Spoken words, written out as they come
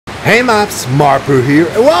Hey maps, Markpool here,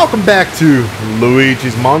 and welcome back to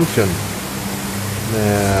Luigi's Mansion.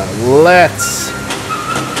 Now, let's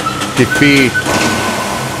defeat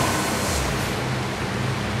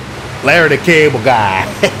Larry the Cable Guy.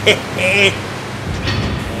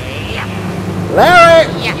 Larry!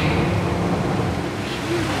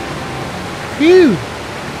 Phew!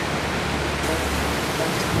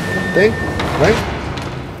 Thing, right?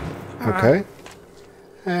 Okay.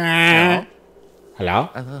 Hello?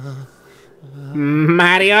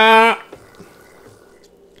 Mario!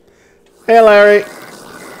 Hey, Larry!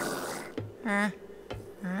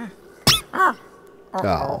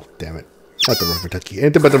 Oh, damn it. Not the rubber ducky.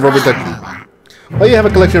 Anything but the rubber ducky. Well, you have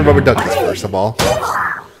a collection of rubber duckies, first of all.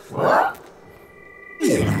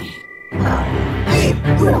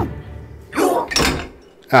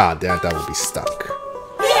 Ah, damn it, that will be stuck.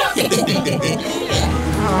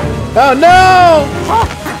 Oh, no!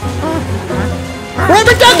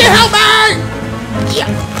 Rubber ducky, help me!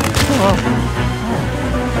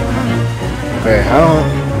 Okay, how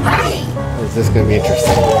is this gonna be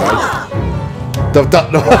interesting, guys?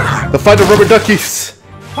 The fight of rubber duckies!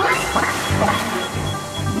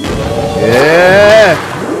 Yeah!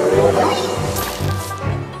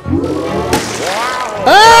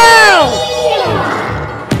 Oh!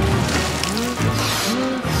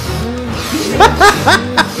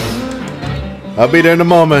 I'll be there in a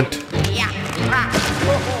moment.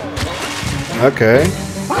 Okay.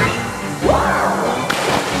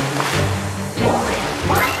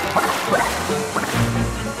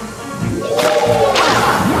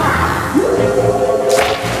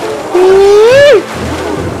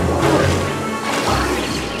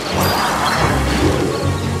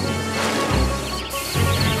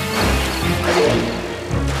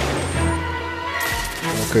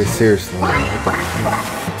 Okay, seriously.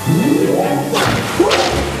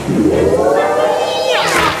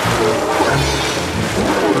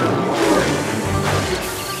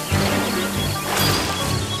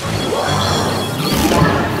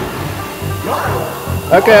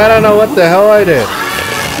 Okay, I don't know what the hell I did.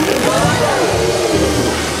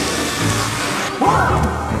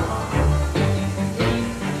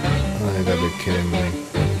 Oh, you gotta be kidding me.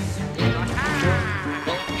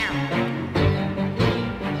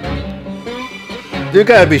 You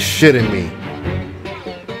gotta be shitting me.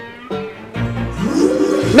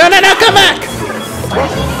 No, no, no, come back!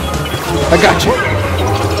 I got you.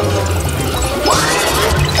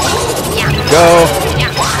 Go.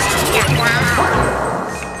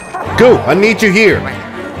 Go, I need you here.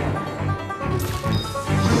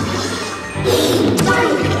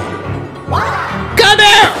 Come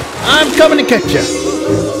there! I'm coming to catch you.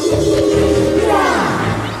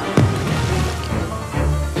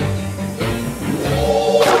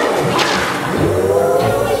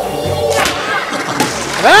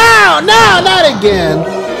 Oh, no, not again.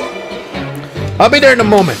 I'll be there in a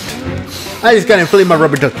moment. I just gotta inflate my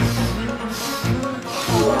rubber ducky.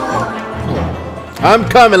 I'm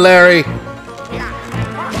coming, Larry.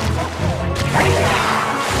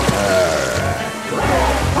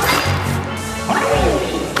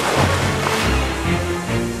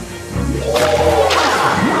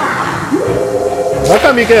 How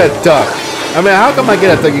come you get a duck? I mean, how come I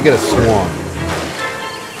get a duck, you get a swan?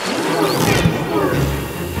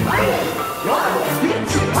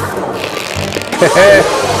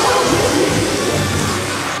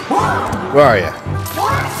 Where are you?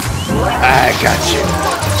 I got you.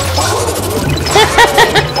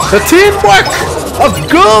 The teamwork of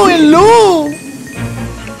Go and Lou.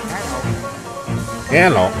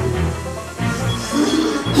 Hello.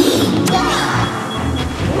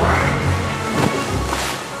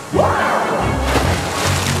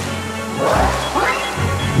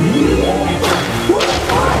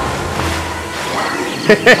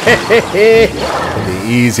 The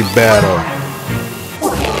easy battle.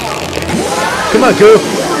 Come on, Goo.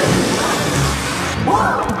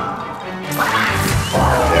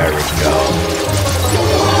 There we go.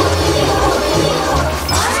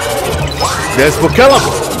 This will kill him.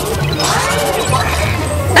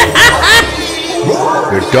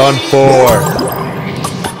 You're done for.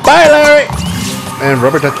 Bye, Larry. And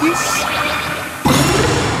rubber duckies.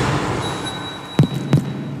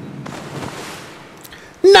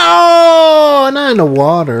 No, not in the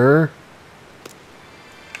water.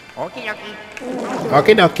 Okie dokie.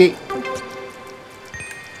 Okie dokie.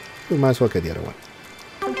 We might as well get the other one.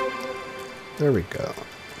 There we go.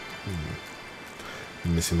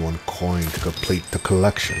 Missing one coin to complete the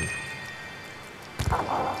collection.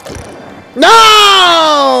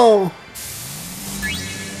 No!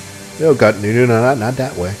 Oh God, no, not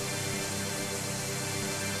that way.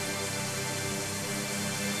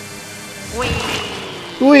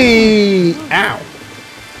 Whee! Ow!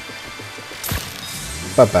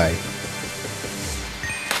 Bye-bye.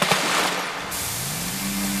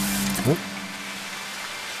 Oh.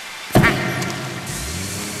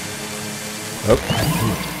 Oh.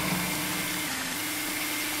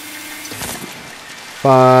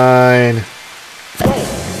 Fine.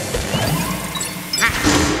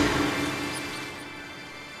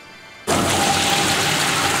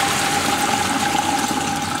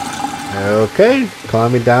 Okay,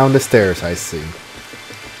 climbing down the stairs, I see.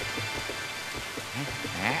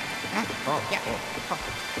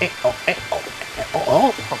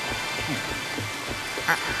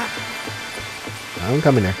 I'm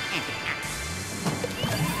coming there.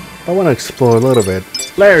 I want to explore a little bit.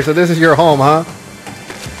 Blair, so this is your home, huh?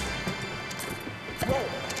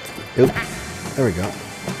 Oop. There we go.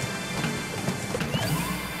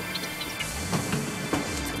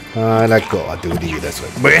 Let go. I'll do it this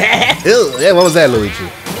way. Yeah, what was that, Luigi?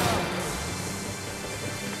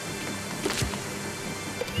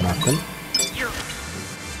 Nothing.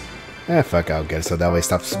 Eh, fuck, I'll get it so that way it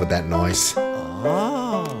stops with that noise.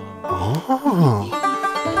 Oh.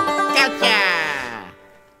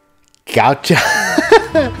 Gotcha.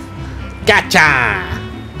 Gotcha.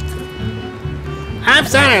 I'm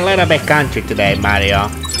sorry, a little bit country today, Mario.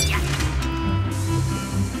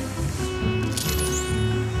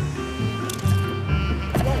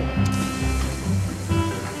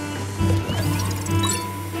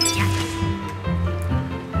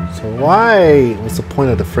 So why? What's the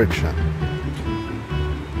point of the friction?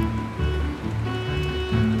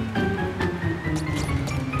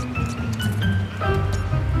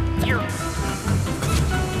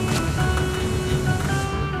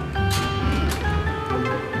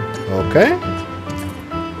 Okay.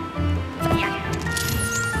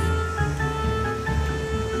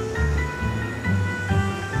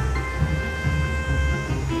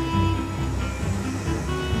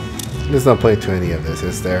 There's no point to any of this,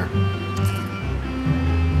 is there?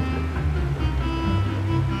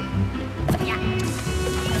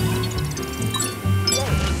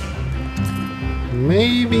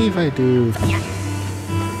 Maybe if I do...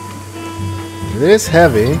 It is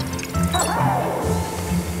heavy.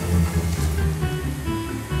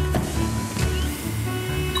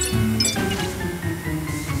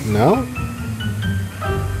 No?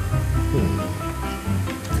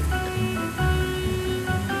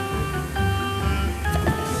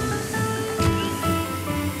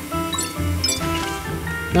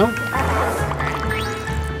 No?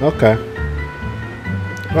 Okay.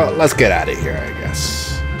 Well, let's get out of here, I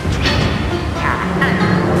guess.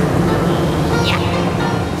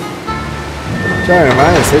 Sorry,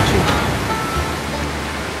 mine is itchy.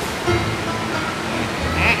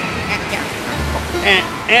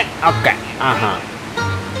 Okay.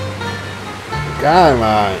 Come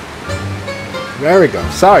on. There we go.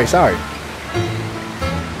 Sorry.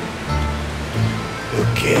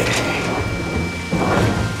 Okay.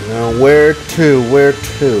 Now where to?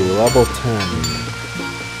 Level 10.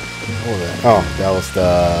 Oh, that was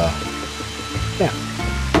the... Yeah.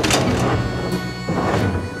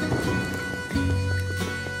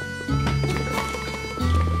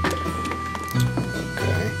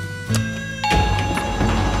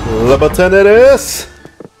 Level 10 it is!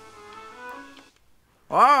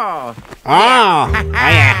 Oh! Oh!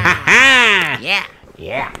 Yeah!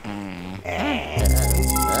 Yeah!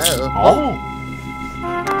 Oh!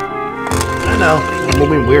 I know, I'm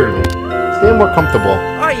moving weirdly. Stay more comfortable.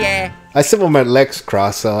 Oh yeah! I sit with my legs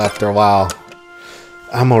crossed, so after a while,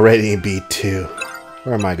 I'm already in B2.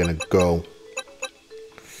 Where am I gonna go?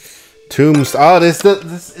 Tombs. Oh, is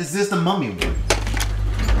this the mummy one?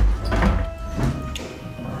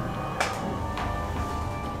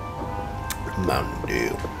 Mountain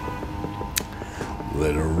Dew.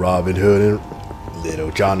 Little Robin Hood and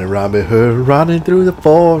little Johnny Robin Hood running through the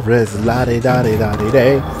forest, la di da di da di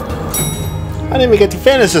day. I didn't even get to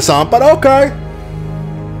finish the song, but okay.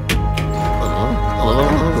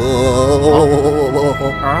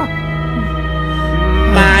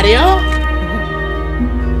 Mario,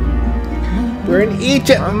 we're in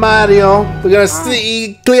Egypt, Mario. We're gonna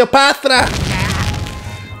see Cleopatra.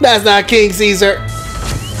 That's not King Caesar.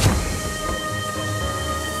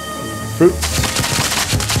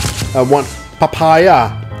 Fruits. I want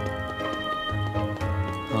papaya.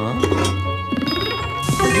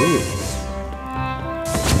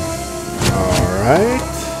 Alright.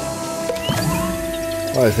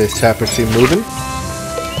 Why is this tapestry moving?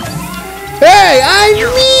 Hey, I'm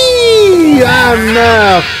me!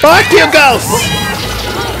 I'm fuck you, ghost!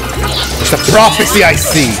 It's a prophecy I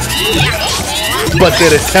see. But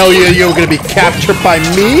did it tell you you were gonna be captured by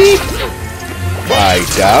me? I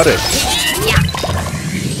doubt it.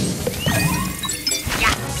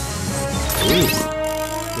 Ooh,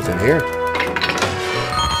 what's in here?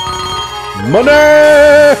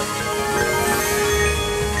 Money!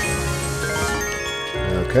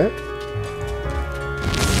 Okay.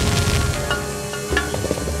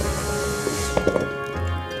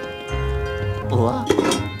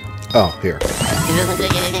 Oh, here.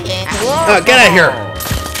 Oh, get out of here!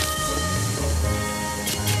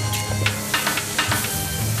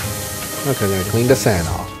 Okay, I'm gonna clean the sand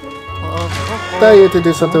off. I thought you had to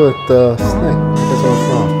do something with the snake. That's what's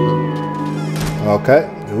wrong. Okay.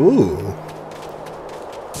 Ooh.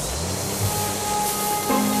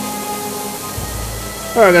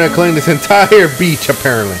 Alright, I'm gonna clean this entire beach,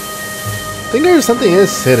 apparently. I think there's something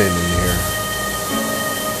is hidden in here.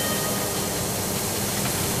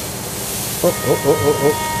 Oh.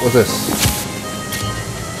 What's this?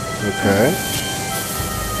 Okay.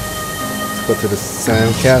 Let's go to the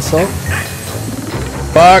sand castle.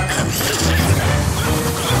 Fuck!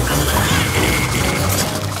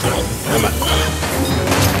 Come on.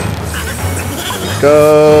 Let's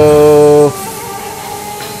go.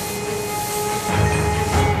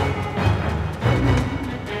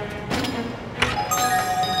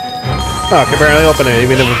 Oh, I can barely open it,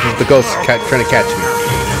 even if the ghost trying to catch me.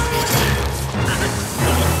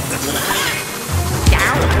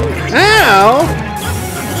 Ow!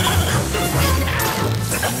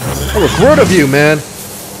 That was rude of you, man.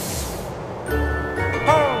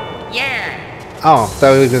 Oh, yeah. Oh,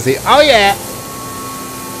 thought we were gonna see. Oh yeah.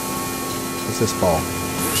 What's this ball?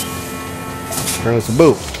 Turn us a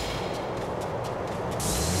boot.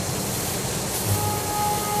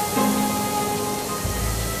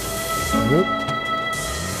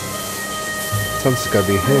 Something's gotta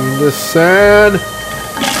be hitting the sand.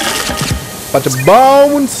 Bunch of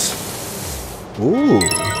bones. Ooh.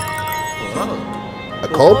 A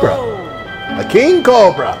cobra. A king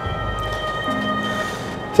cobra.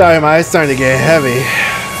 Sorry, my eyes starting to get heavy.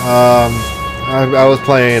 I was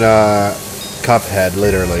playing Cuphead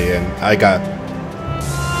literally, and I got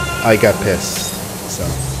pissed. So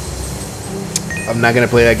I'm not gonna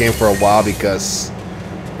play that game for a while because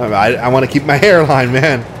I want to keep my hairline,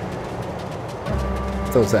 man.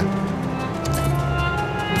 So sad.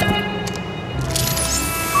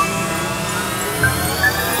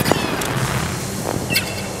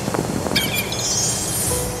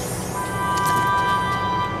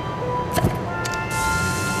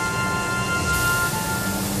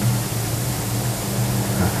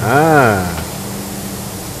 Aha.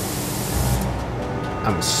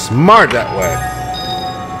 I'm smart that way.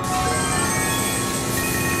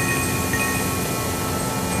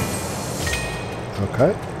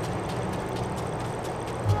 Okay.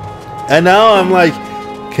 And now I'm like,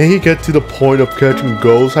 can he get to the point of catching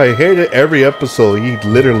ghosts? I hate it every episode. He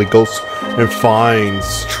literally goes and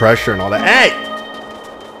finds treasure and all that. Hey!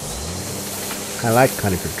 I like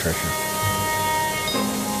hunting for treasure.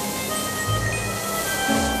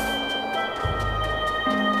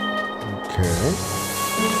 Okay.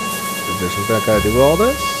 Is there something I gotta do with all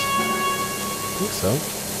this? I think so.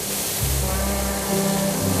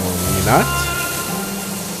 No, maybe not.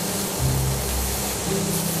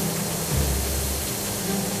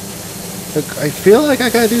 Look, I feel like I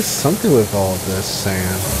gotta do something with all this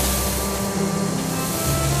sand.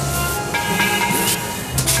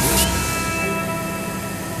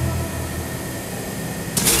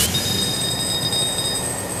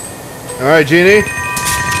 Alright, Genie.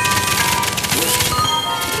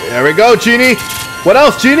 There we go, Genie. What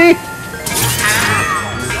else, Genie?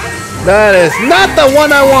 That is not the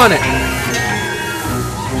one I wanted.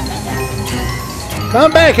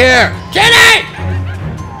 Come back here. Genie!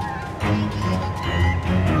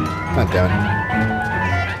 Not down.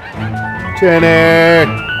 Jenny!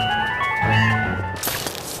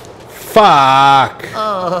 Fuck!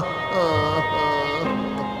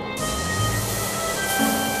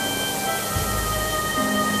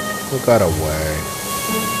 Who got away?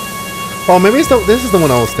 Oh, maybe it's this is the one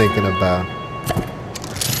I was thinking about.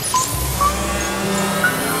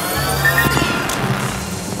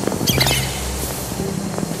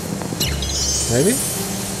 Maybe?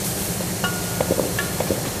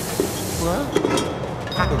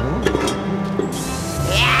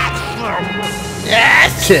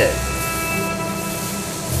 That's it.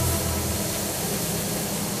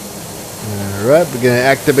 Alright, we're gonna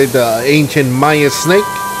activate the ancient Maya snake.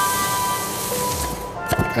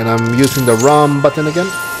 And I'm using the ROM button again.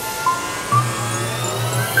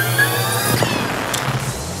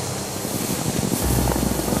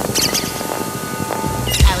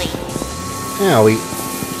 Owie.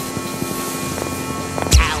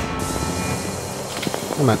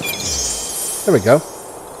 Come on. There we go.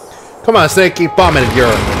 Come on, Snake, keep bombing it,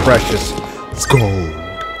 your precious. It's gold.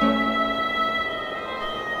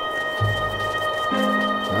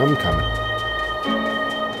 I'm coming.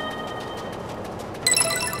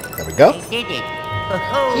 There we go. I did it.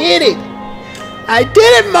 Oh, Get it! I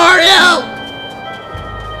did it, Mario!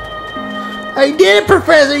 I did it,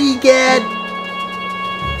 Professor Egad!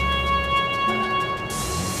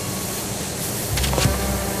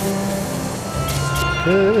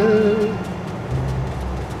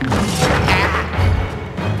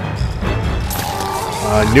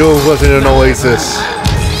 I knew it wasn't an oasis.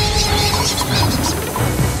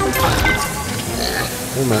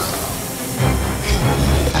 Wait a minute.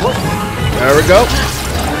 There we go.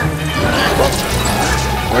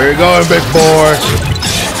 Where you going, big boy?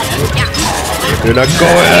 You're not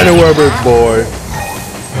going anywhere, big boy.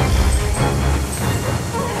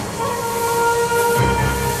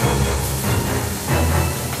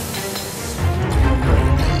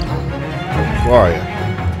 Where are you?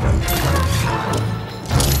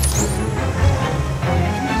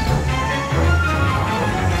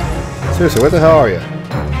 Seriously, where the hell are you?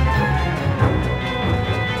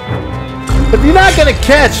 If you're not gonna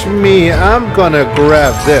catch me, I'm gonna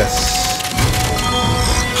grab this.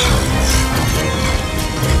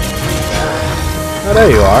 Oh,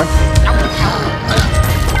 there you are.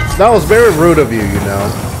 That was very rude of you, you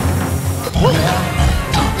know.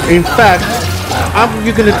 In fact,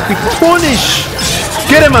 you're gonna be punished.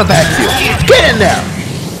 Get in my vacuum. Get in there.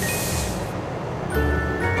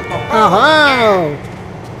 Oh,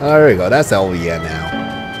 there we go. That's over here now.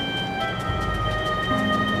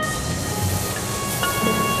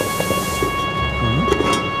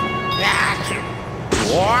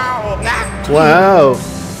 Wow.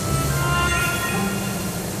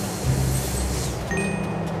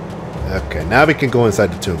 Okay, now we can go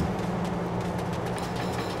inside the tomb.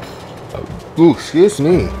 Ooh, excuse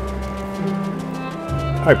me.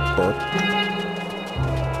 I burped.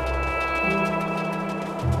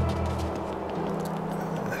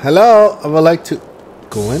 Hello, I would like to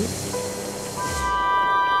go in.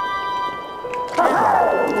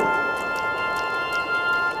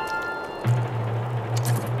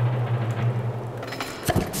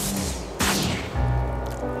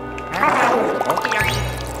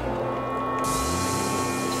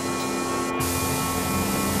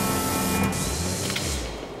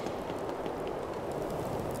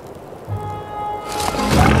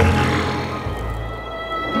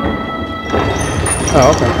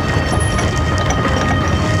 Oh, okay.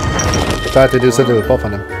 Tried to do something with both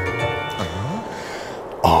of them.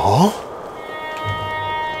 Oh.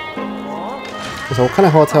 So what kind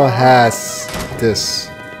of hotel has this?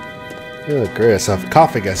 Oh, great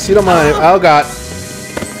sarcophagus. You don't mind? Oh God.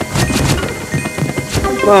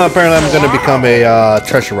 Well, apparently I'm gonna become a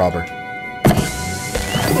treasure robber.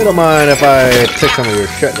 You don't mind if I take some of your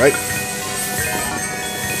shit, right?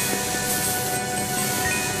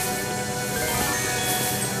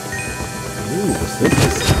 Ooh, what's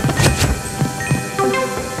this?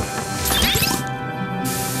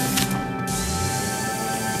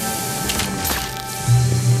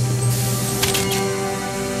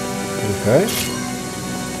 Okay.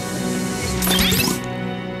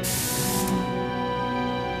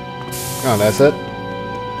 Oh, that's it.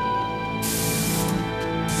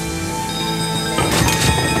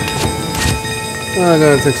 I'm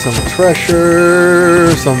gonna take some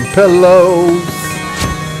treasure, some pillows.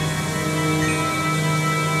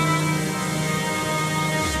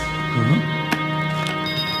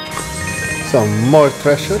 Some more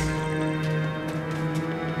treasure.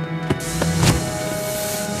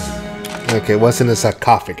 Okay, what's in the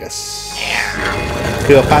sarcophagus?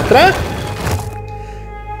 Cleopatra?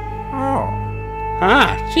 oh.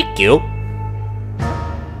 Ah, she's cute.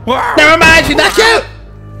 Never mind, she's not cute!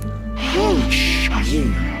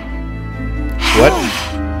 What?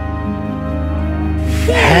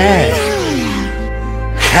 Hey!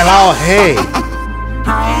 Hello, hey!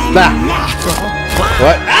 Nah.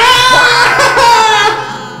 What? Ah!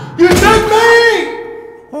 You took me!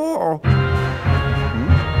 Oh.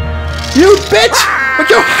 You bitch! With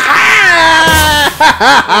your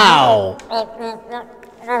how?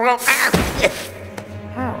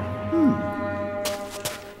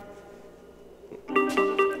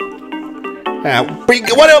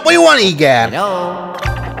 What do you want, Egad? Hello.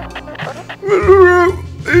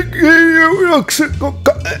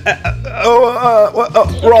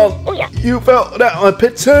 Wrong. You fell down a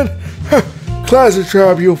pit sand? Classic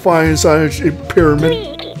trap you'll find inside a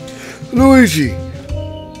pyramid. Luigi,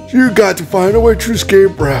 you got to find a way to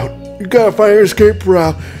escape route. You gotta find your escape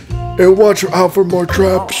route and watch out for more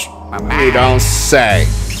traps. You don't say.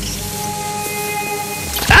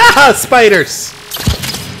 Ah! Spiders!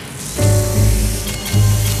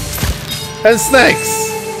 And snakes!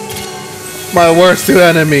 My worst two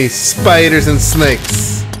enemies, spiders and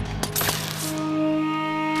snakes.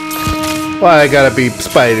 Why I gotta be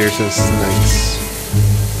spiders and snakes?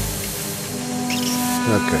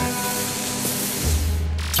 Okay.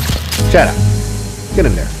 Shut up. Get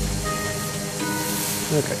in there.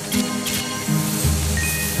 Okay.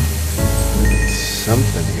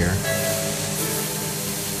 Something here.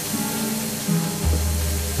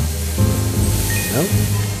 Nope.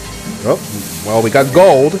 Oh, well, we got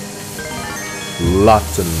gold.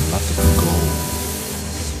 Lots and lots of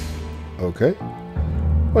gold. Okay.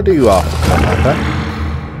 What do you offer, Cleopatra?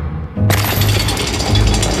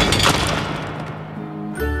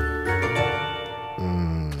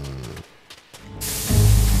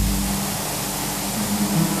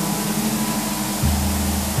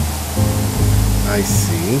 I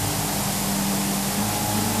see.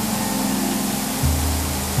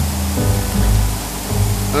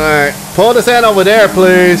 Alright, pull this end over there,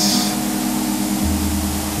 please.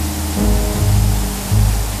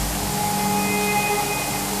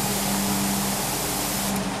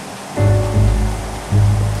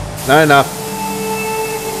 Not enough.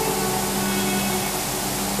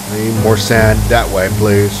 I need more sand that way,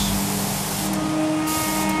 please.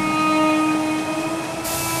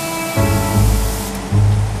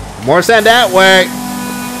 More sand that way.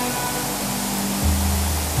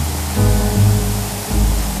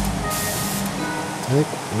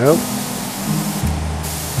 Nope.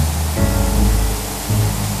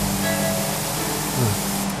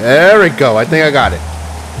 There we go. I think I got it.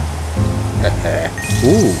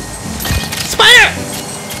 Ooh. Spider!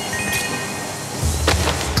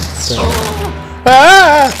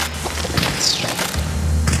 Ah!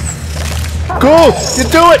 Go! You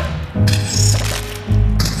do it!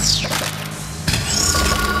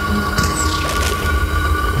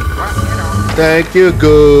 Thank you,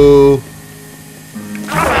 Goo.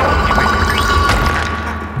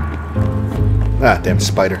 Ah, damn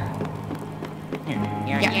spider.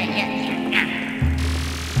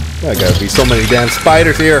 There gotta be so many damn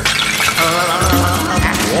spiders here.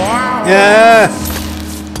 Yeah.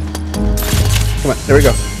 Come on, there we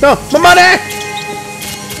go. No, my money!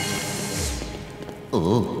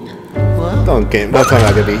 Don't game. Don't tell me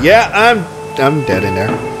I'm gonna be. Yeah, I'm dead in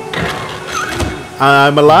there.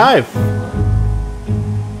 I'm alive.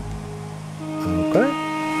 Okay.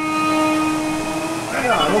 I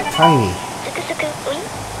look tiny.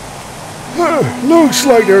 Looks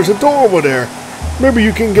like there's a door over there. Maybe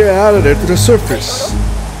you can get out of there to the surface.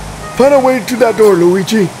 Find a way to that door,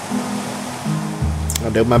 Luigi.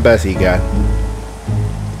 I'll do my best, E-God.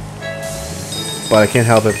 But I can't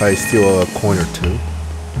help if I steal a coin or two.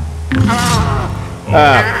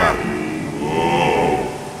 Ah, fuck.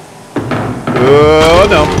 Oh,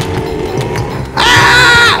 no.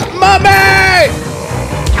 Ah! Mommy!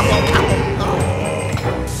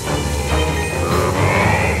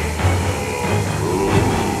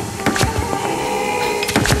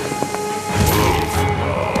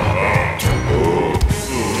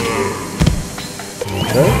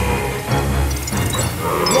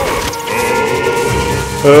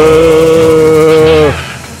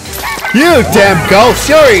 You damn ghost!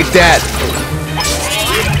 You're already dead!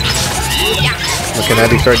 Oh, can I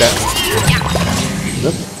destroy that?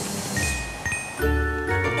 Nope.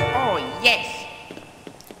 Oh, yes.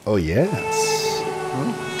 Oh, yes.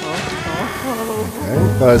 Okay,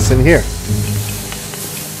 what's in here?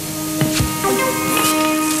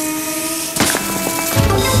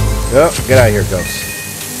 Oh, get out of here, ghost.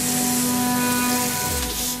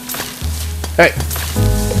 Hey!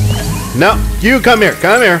 No, you come here,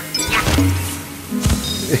 come here.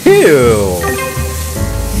 Ew.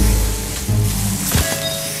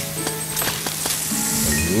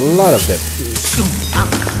 A lot of them.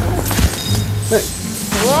 Hey.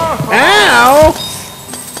 Ow!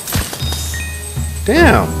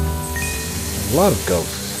 Damn. A lot of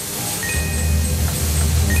ghosts.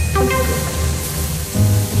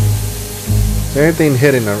 Is there anything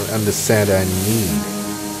hidden on the sand I need?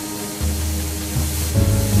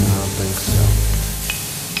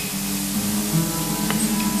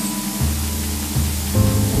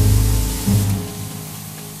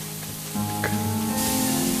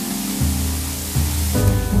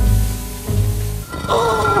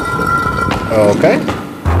 Okay.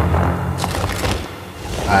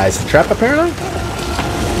 It's a trap, apparently.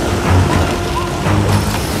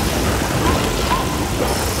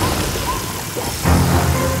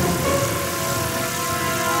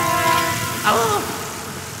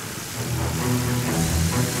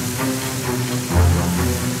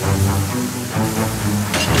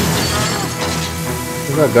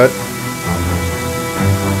 Not good.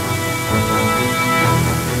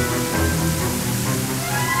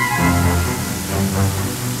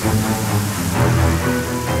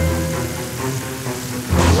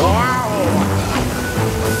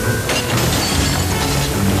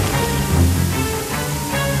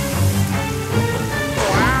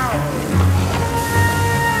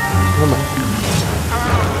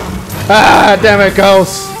 Ah, damn it,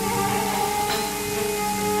 Ghost!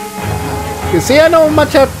 You see, I don't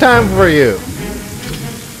much have time for you.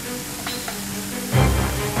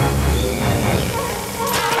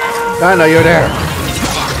 I know you're there.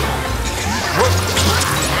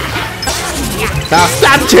 Now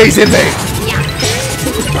stop chasing me!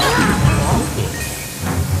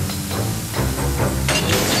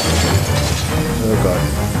 Oh god.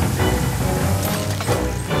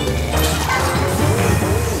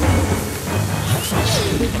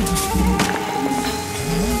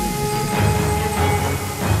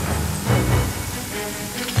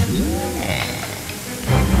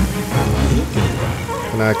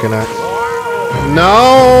 Can I?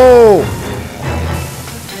 No!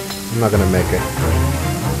 I'm not gonna make it.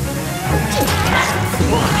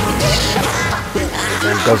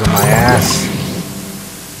 That goes on my ass.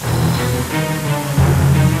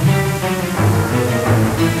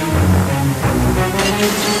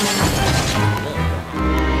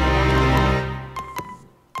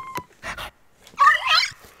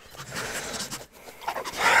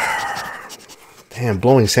 Damn,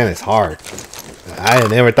 blowing sand is hard. I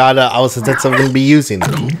never thought that's what I'm gonna be using.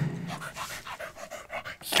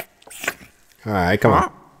 Alright, come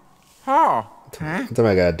on. I think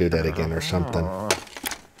I gotta do that again or something.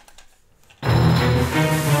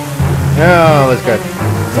 Oh, let's go.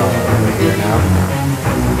 It's all over here now.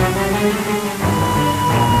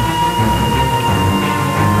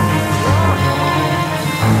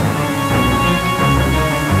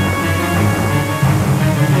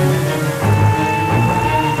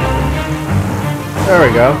 There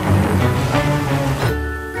we go.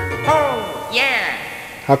 Oh, yeah.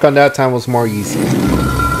 How come that time was more easy? Alright,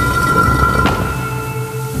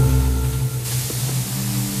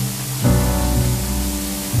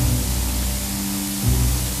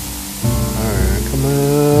 come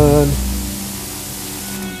on.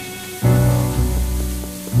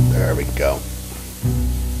 There we go.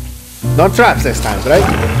 No traps this time, right?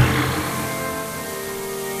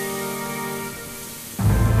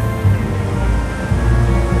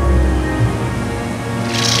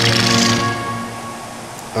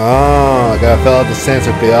 Oh, I gotta fill out the sand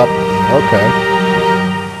to be up. Okay.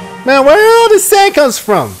 Man, where all the sand comes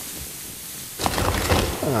from?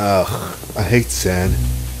 Ugh, I hate sand.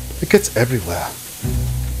 It gets everywhere.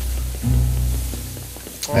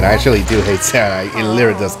 And I actually do hate sand. It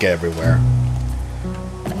literally does get everywhere.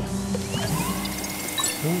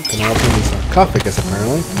 Oh, can I open these coffee guess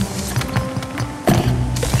apparently?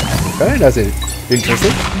 Okay, that's it.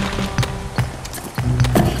 Interesting.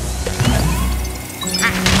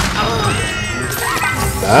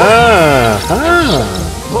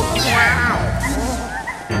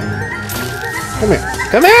 Come here.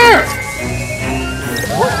 Come here!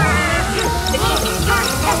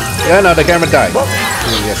 Yeah, no, the camera died.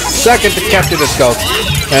 Give me a second to capture this ghost,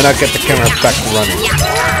 and I'll get the camera back running.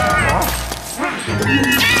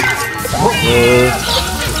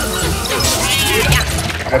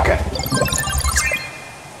 Okay.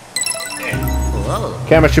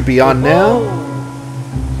 Camera should be on now.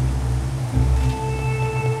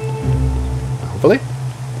 Hopefully.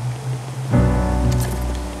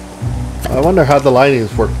 I wonder how the lighting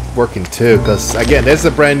is working too, because again, this is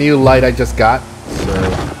a brand new light I just got. So.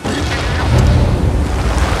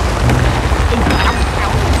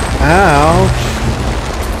 Ouch.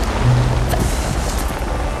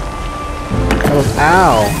 That was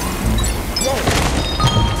ow.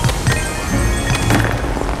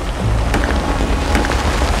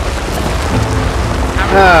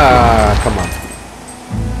 Ah, come on.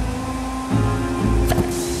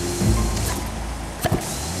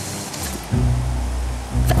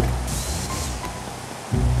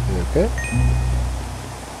 Okay.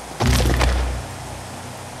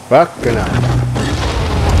 Fucking hell.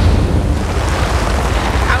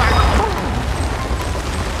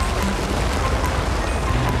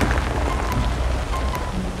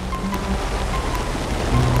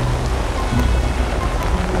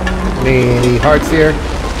 Any hearts here?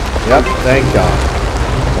 Yep, thank God.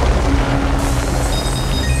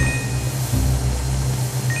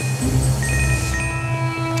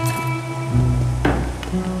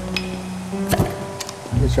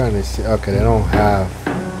 Trying to see. Okay, they don't have.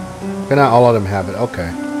 Not all of them have it. Okay,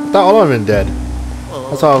 I thought all of them are dead.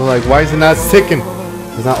 That's why I was like, why is it not sticking?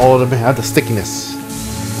 It's not all of them have the stickiness.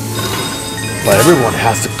 But everyone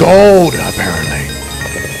has the gold, apparently.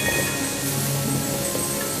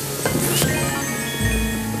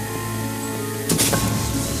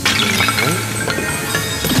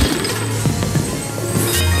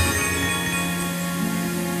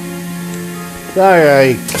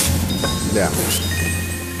 Alright. Yeah.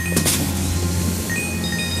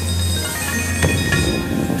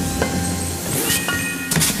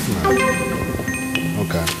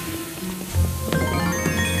 Okay.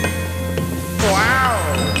 Wow.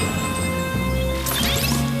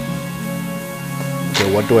 So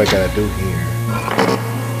what do I gotta do here?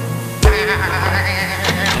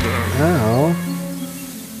 Now.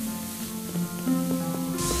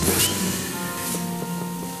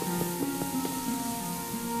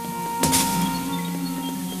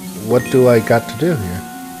 What do I got to do here?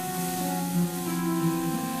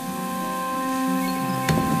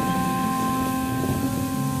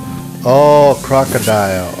 Oh,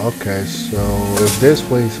 crocodile. Okay, so if this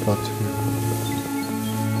weighs up to...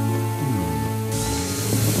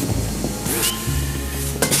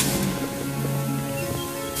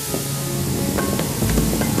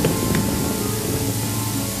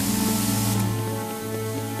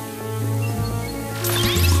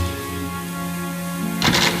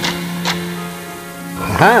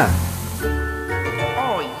 Aha!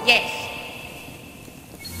 Oh, yes.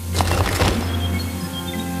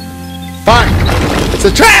 Fuck! It's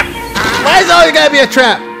a trap! Why is it always gotta be a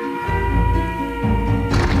trap?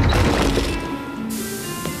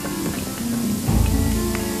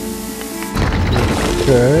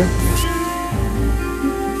 Okay.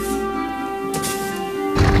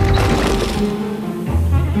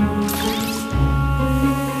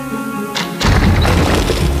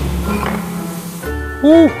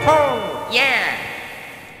 Woo! Oh, yeah.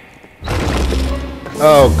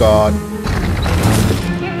 Oh god.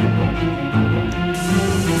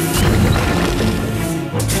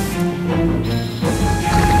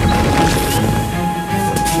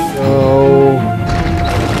 Oh.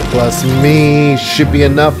 Plus me should be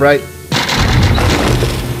enough, right?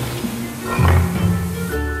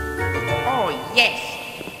 Oh, yes.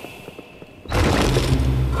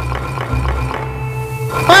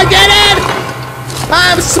 I did it!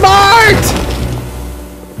 I'm smart!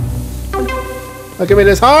 Look at me,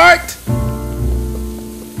 this heart!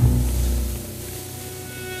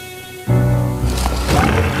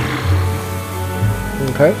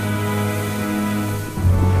 Okay.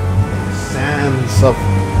 Sands of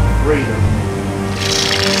freedom.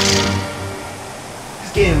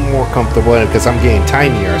 It's getting more comfortable because I'm getting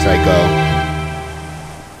tinier as I go.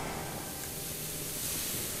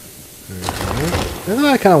 And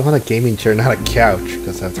I kind of want a gaming chair, not a couch,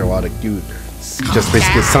 because after a while, like, dude, just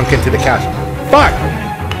basically sunk into the couch. Fuck!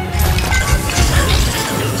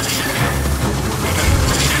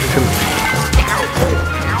 Come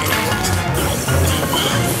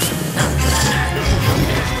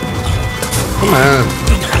on.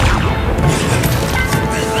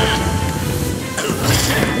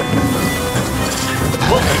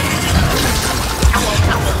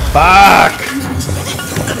 Fuck!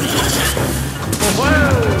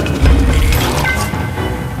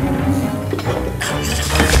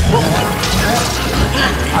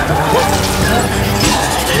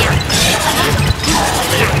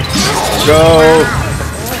 Go!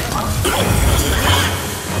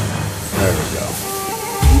 There we go.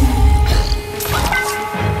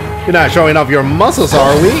 You're not showing off your muscles,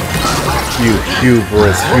 are we? You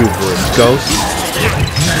hubris ghost.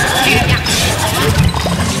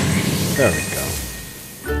 There we go.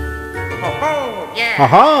 Oh, yeah.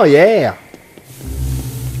 Aha, yeah!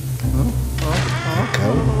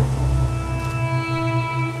 Okay.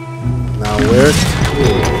 Now where's...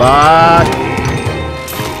 Fuck!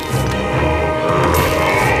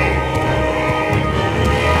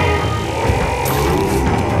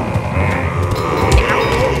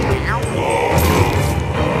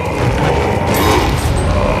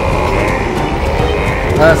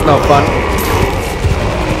 That's no fun.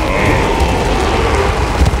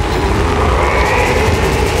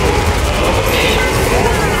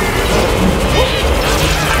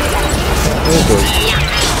 Oh boy.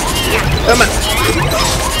 Come on.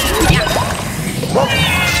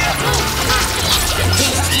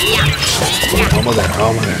 Almost there,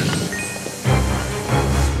 almost there.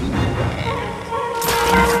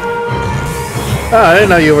 Oh, I didn't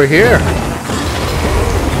know you were here.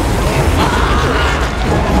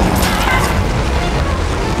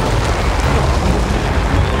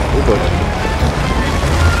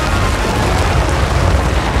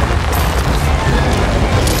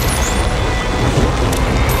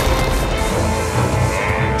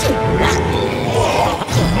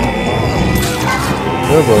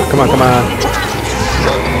 boy. Come on, come on.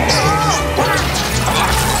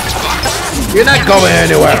 You're not going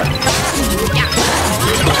anywhere.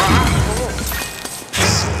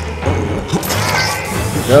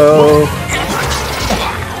 Go.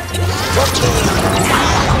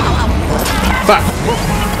 Fuck.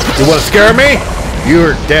 You want to scare me?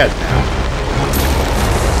 You're dead now.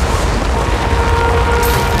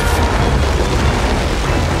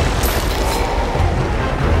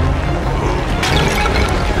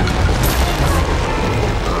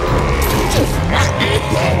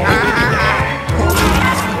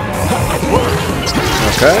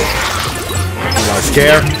 Okay. You want to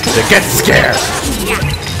scare? Then get scared.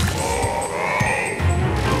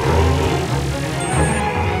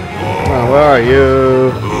 Come on, where are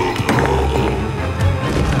you?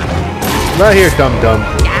 Right here, dum-dum.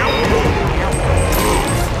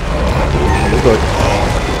 You're good.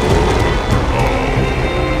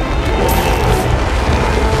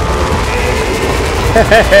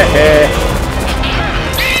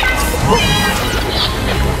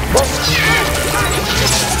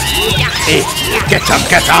 Hey, get up,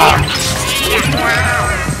 get up!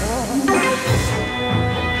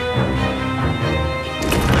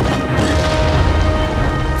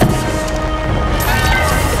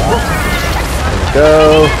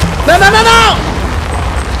 Go. No, no, no, no!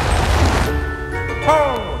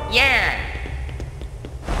 Oh, yeah.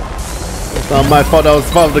 It's not my fault, that was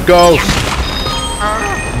the fault of the ghost.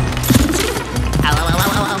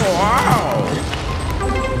 Wow.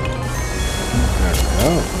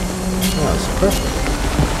 Oh, that's perfect.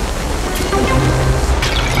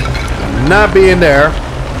 Not being there.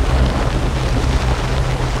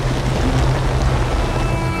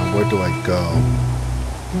 Where do I go?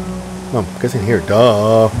 Oh, I'm guessing here.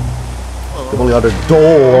 Duh. The only other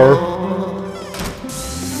door.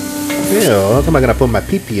 Ew, how am I gonna put my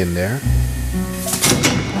pee-pee in there?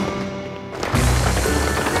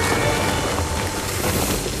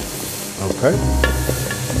 Okay.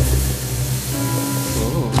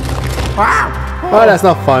 Wow. Oh, that's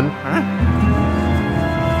not fun.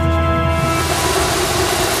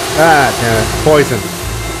 Ah, damn it. Poison.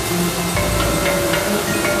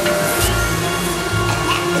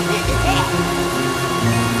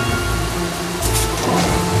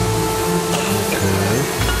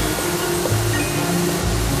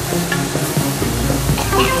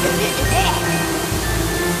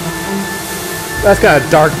 That's kind of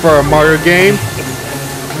dark for a Mario game.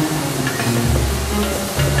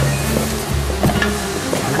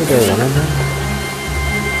 Is there one in there?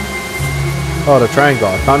 Oh, the triangle.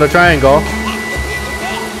 I found the triangle.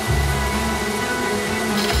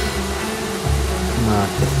 Come on.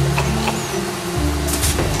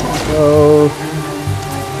 Go.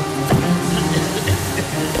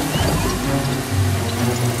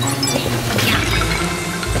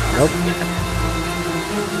 Nope.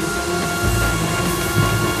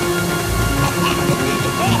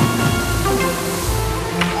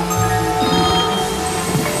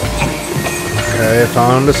 Okay,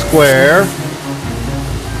 found the square.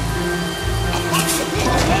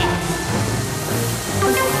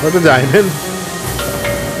 Where's the diamond?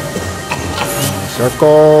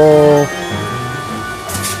 Circle.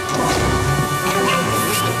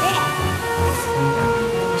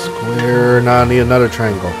 Square. Now I need another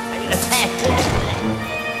triangle.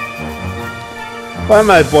 Why am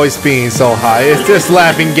my voice being so high? Is this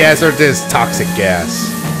laughing gas or this toxic gas?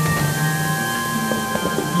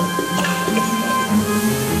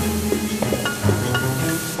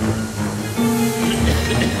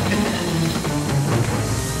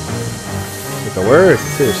 The worst,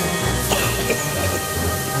 seriously.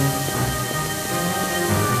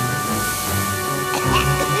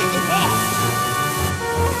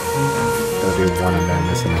 Gotta be one of them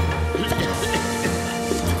missing.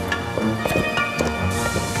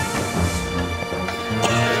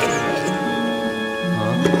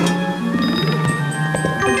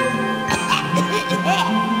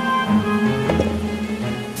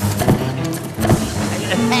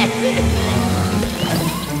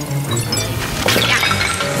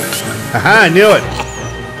 Aha, I knew it!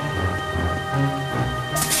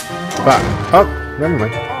 Fuck. Oh, never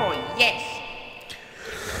mind. Oh, yes.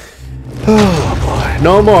 Oh boy.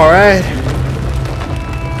 No more, right?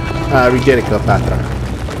 We get it, Cleopatra.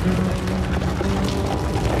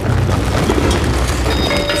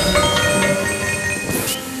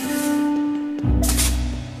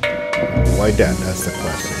 Why that? That's the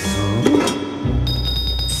question.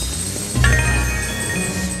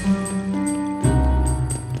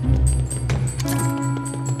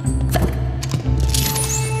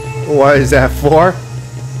 What is that for?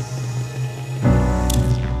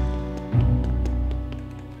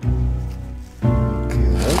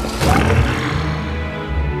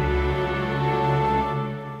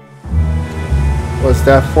 What's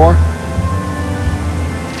that for?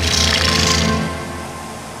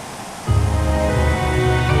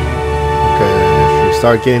 Okay, if you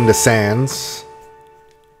start getting the sands.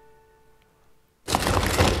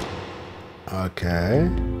 Okay.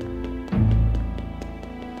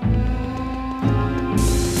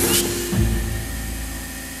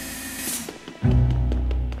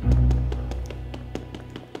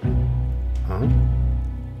 Huh?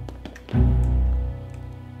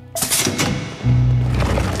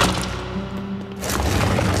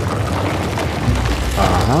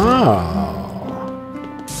 Oh.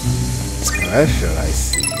 Treasure, I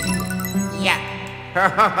see. Yeah. Ho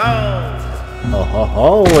ho ho. Oh ho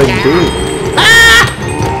ho, indeed.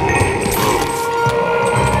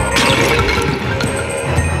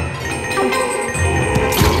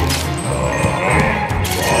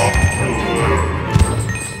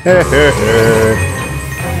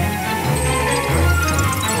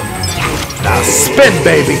 Now spin,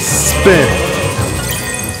 baby, spin.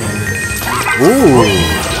 Ooh,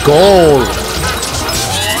 gold.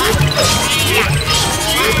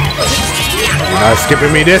 You're not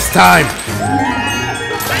skipping me this time.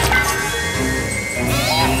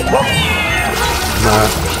 Nah.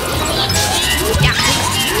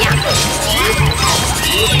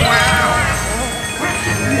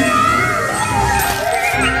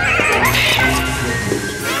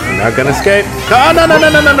 You're not gonna escape. Oh, no, no, no,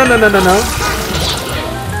 no, no, no, no, no, no, no.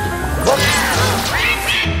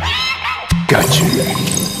 Gotcha.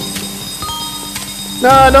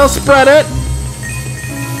 No, don't spread it.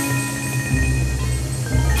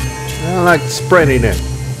 I don't like spreading it.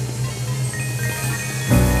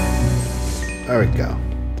 There we go.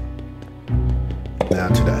 Now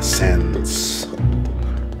to the sands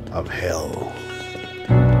of hell.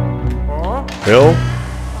 Hill?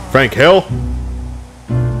 Frank Hill?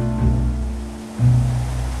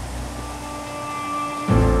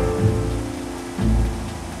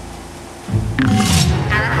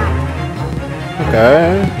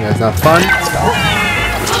 Okay, that's not fun.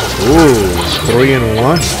 Ooh, 3 in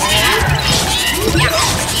 1.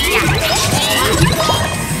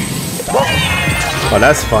 Oh,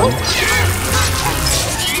 that's fun.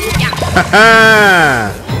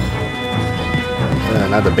 Haha!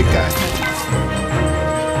 Not the big guy.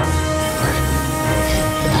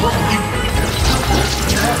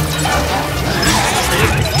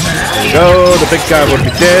 There you go, the big guy would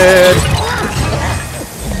be dead.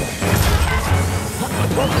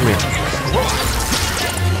 Come here.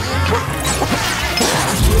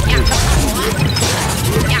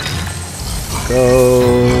 Go.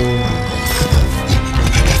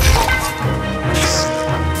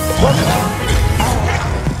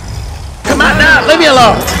 Come on now, leave me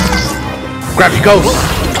alone. Grab your ghost.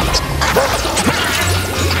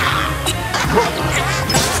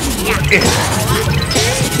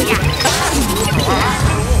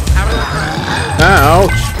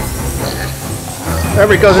 Ouch. There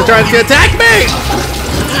he goes, he's trying to attack me!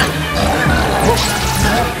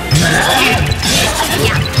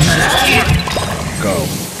 Go.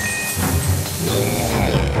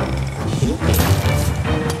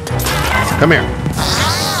 Come here.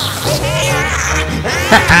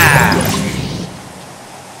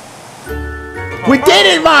 We did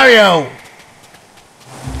it, Mario!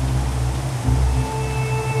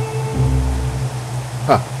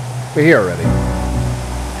 Huh. We're here already.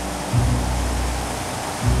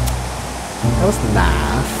 That was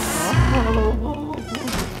nice.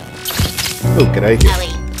 Oh, get out of here.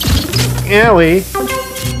 Owie.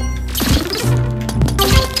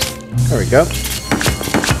 There we go.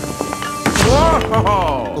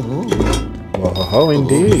 Whoa,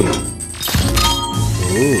 indeed.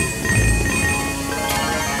 Ooh.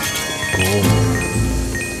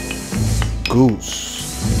 Goose.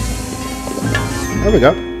 There we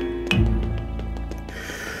go.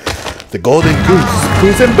 The golden goose.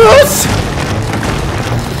 Goose and boots!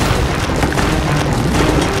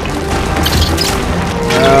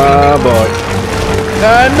 Oh boy.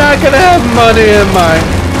 I'm not gonna have money in mine.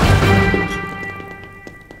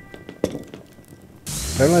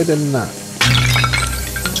 Apparently I did not.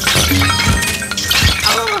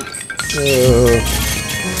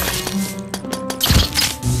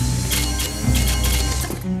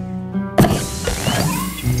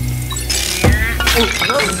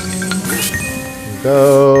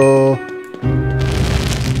 Go.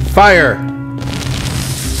 Fire.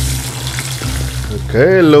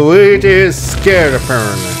 Okay, Luigi is scared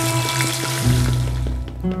apparently.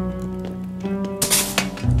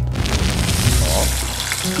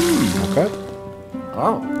 Okay.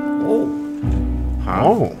 Oh. Oh. Huh?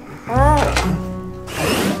 Oh.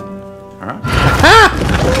 Huh? Ha!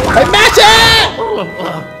 I match it!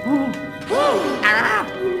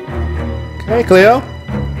 Hey, Cleo.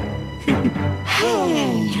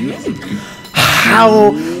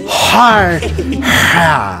 How hard?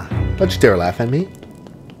 Don't you dare laugh at me.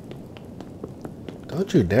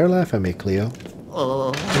 Don't you dare laugh at me, Cleo.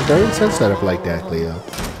 You're very insensitive like that, Cleo.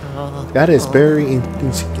 That is very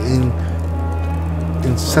insensitive.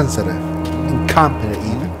 Incompetent,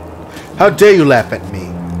 even. How dare you laugh at me?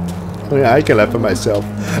 Oh, yeah, I can laugh at myself.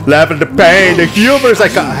 Laugh at the pain, the humor.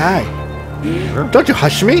 Like, hi. Don't you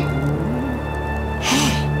hush me?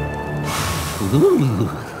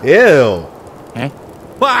 Ew.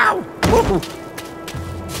 Wow!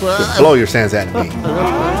 Just blow your sands at me.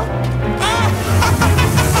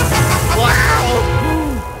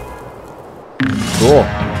 Cool.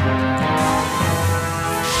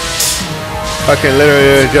 Fucking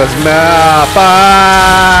literally just mouth.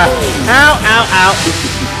 Ow, ow, ow.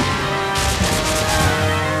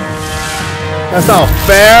 That's not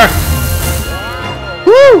fair.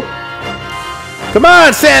 Woo! Come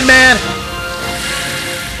on, Sandman.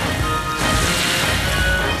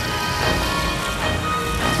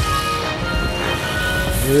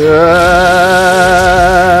 Yeah.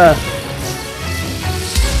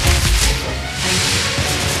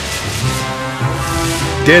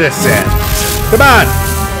 Did it, Sand. Come on!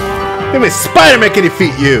 Give me Spider-Man can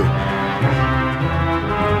defeat you!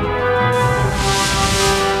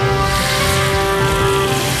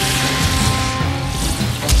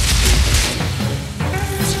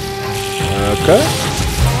 Okay.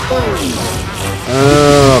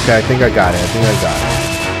 Oh, okay, I think I got it.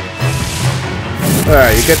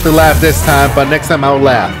 Alright, you get to laugh this time, but next time I'll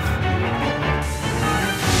laugh.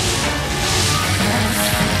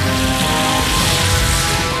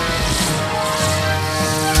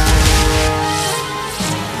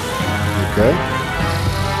 Okay.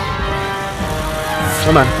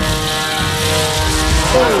 Come on.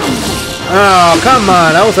 Oh, come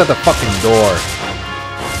on. I was at the fucking door.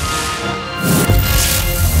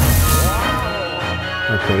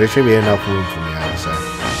 Okay, there should be enough room for me, I would say.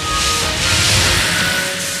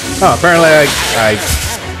 Oh, apparently I...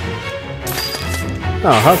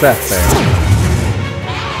 Oh, how's that fair?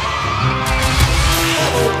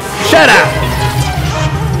 Shut up!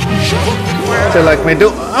 They like me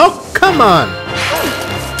do... Oh, come on!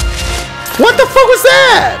 What the fuck was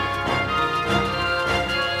that?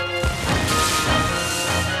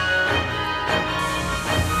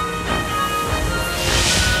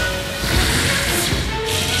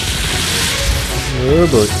 Oh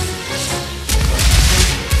boy.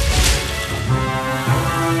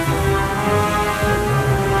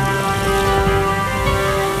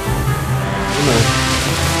 Come on.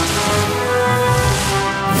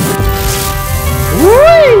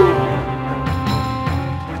 Whee!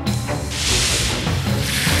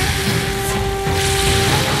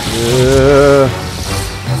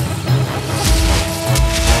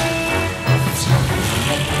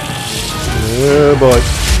 Oh boy.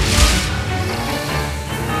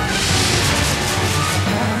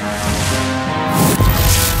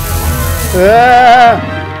 Ah!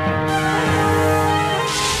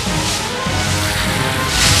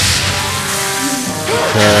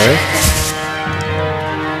 Okay.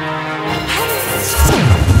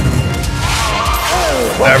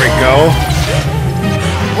 There we go.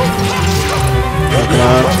 Come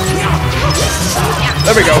on.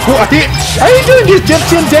 There we go. Are you doing this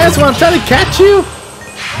Egyptian dance while I'm trying to catch you?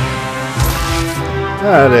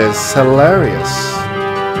 That is hilarious.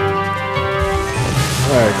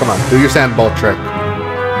 Alright, come on. Do your sandball trick.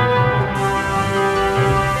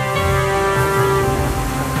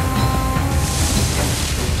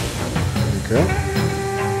 Okay.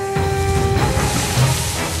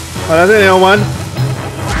 Oh, that's an L1.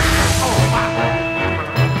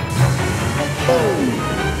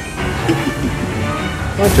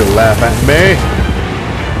 Don't you laugh at me.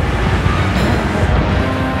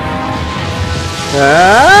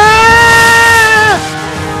 Ah!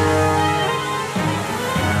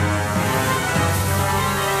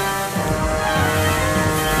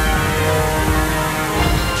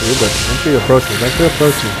 But make sure you approach me. Make sure you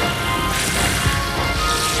approach me.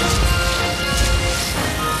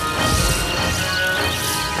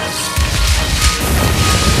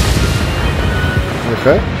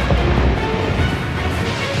 Okay.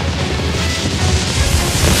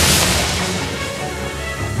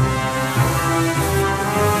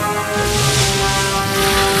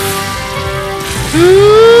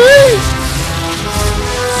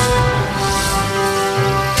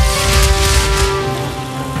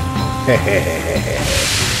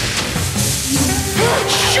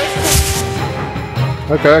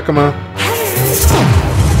 Okay, come on.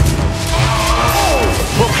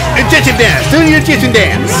 Egyptian dance! Do the Egyptian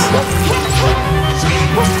dance!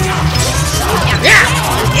 Yeah!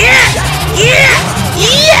 Yeah! Yeah!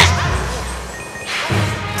 Yeah!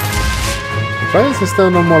 Why is there still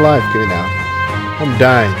no more life? Give me now. I'm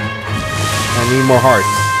dying. I need more hearts.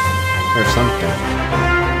 Or something.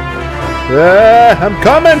 I'm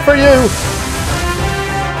coming for you!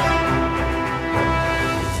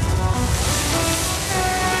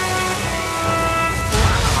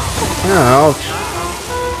 Ouch.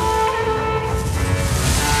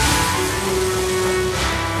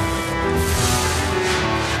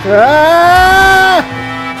 Ah!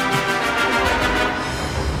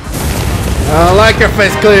 I don't like your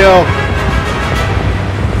face, Cleo.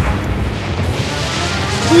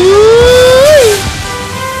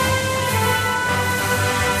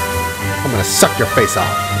 I'm gonna suck your face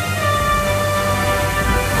off.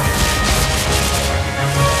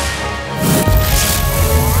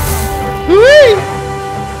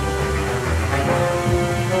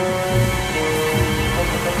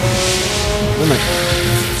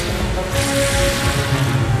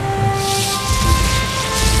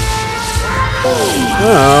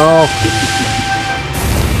 Oh.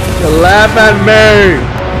 You laugh at me.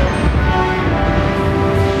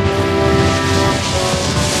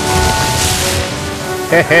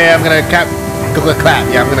 Hey, I'm gonna clap.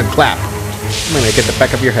 Yeah, I'm gonna clap. I'm gonna get the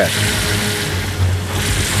back of your head.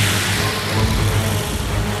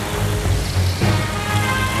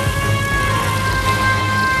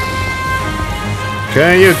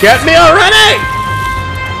 Can you get me already?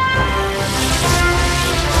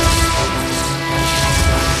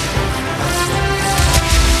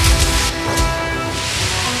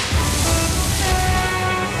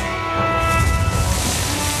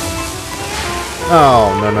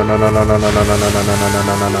 Oh no no no no no no no no no no no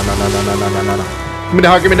no no no no no no. Give me the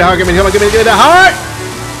heart, give me the heart, give me the heart, give me the heart!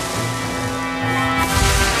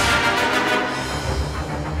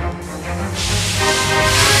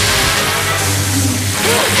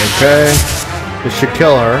 Okay. This should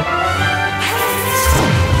kill her.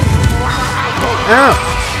 Ow!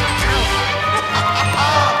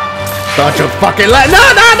 Don't you fucking let no!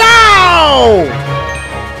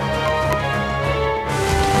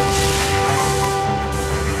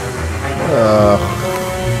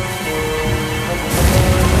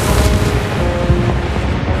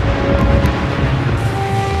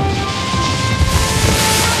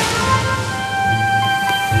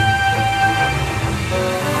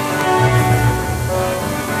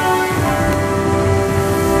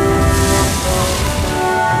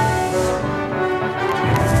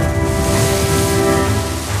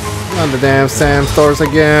 On the damn Sam stores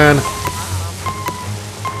again.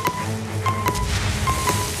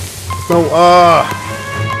 So, come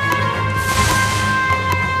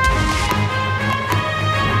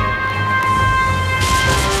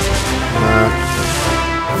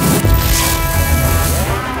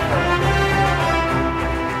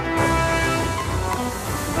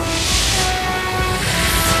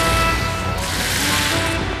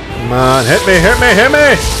on, hit me, hit me, hit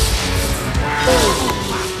me!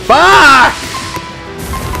 Fuck!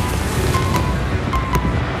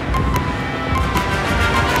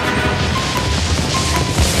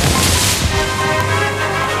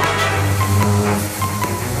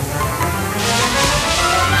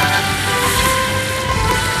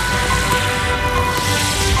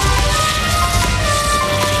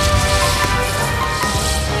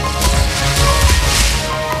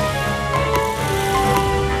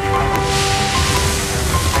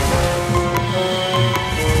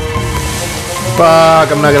 Fuck,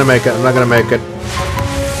 I'm not gonna make it. I'm not gonna make it.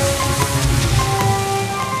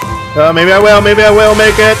 Maybe I will make it.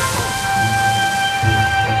 Okay.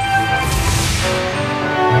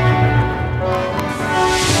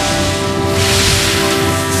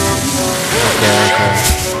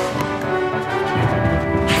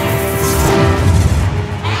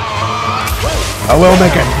 I will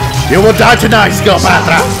make it. You will die tonight,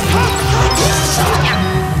 Cleopatra.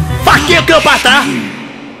 Fuck you, Cleopatra.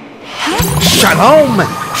 Shalom!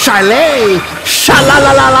 Chalet!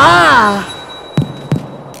 Shalalalala!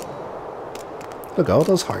 Look at all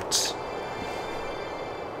those hearts.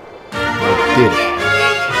 I did it.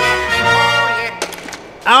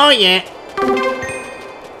 Oh yeah.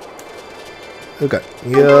 Look at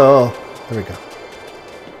yo. There we go.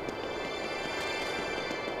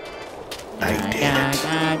 I did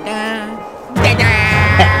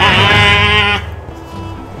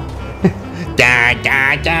it. Da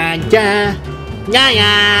da da da. Yeah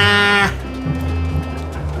yeah.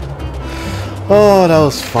 Oh, that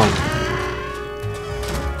was fun.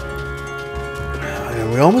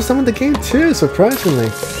 We're almost done with the game too, surprisingly.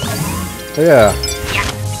 Oh, yeah.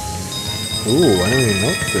 Ooh, I didn't even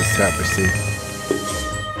notice this tapestry.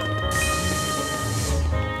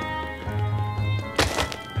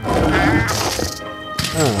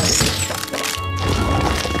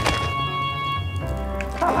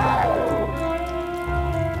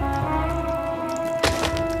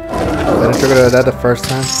 Didn't trigger that the first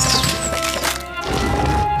time?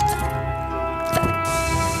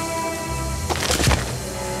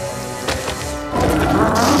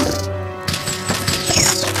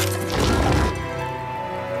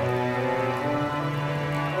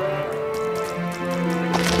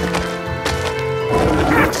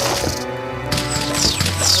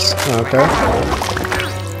 Okay.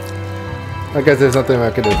 I guess there's nothing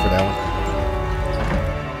I can do for that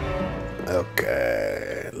one.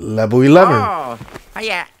 Okay. Level 11. Oh,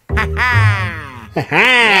 yeah. Ha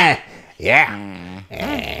ha. Yeah.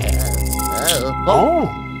 Oh.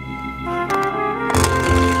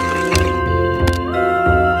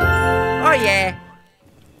 Oh, yeah.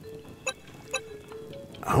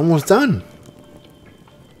 Almost done.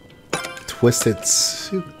 Twisted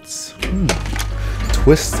suits.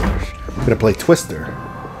 Twister. I'm gonna play Twister.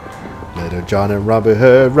 Little John and Robin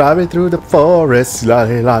Hood robbing through the forest.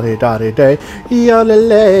 Lottie, lottie, dottie, day.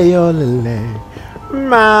 Yolele, yolele.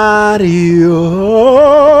 Mario.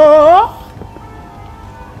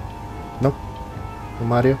 No? No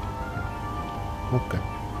Mario? Okay.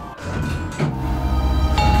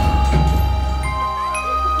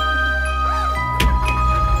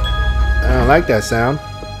 I don't like that sound.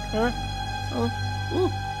 Huh?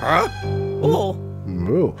 Oh.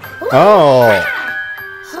 Ooh. Oh.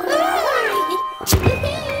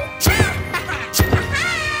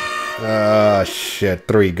 Oh shit,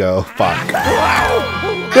 3 go. Fuck.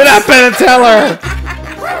 You're not Penn and Teller!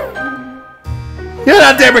 You're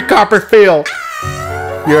not David Copperfield!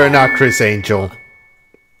 You're not Chris Angel.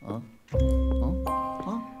 Hello?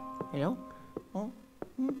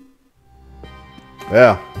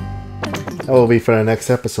 Well, that will be for the next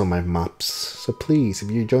episode, my mops. So please, if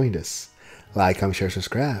you joined us, like, comment, share,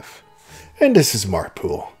 subscribe. And this is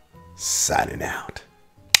Markpool, signing out.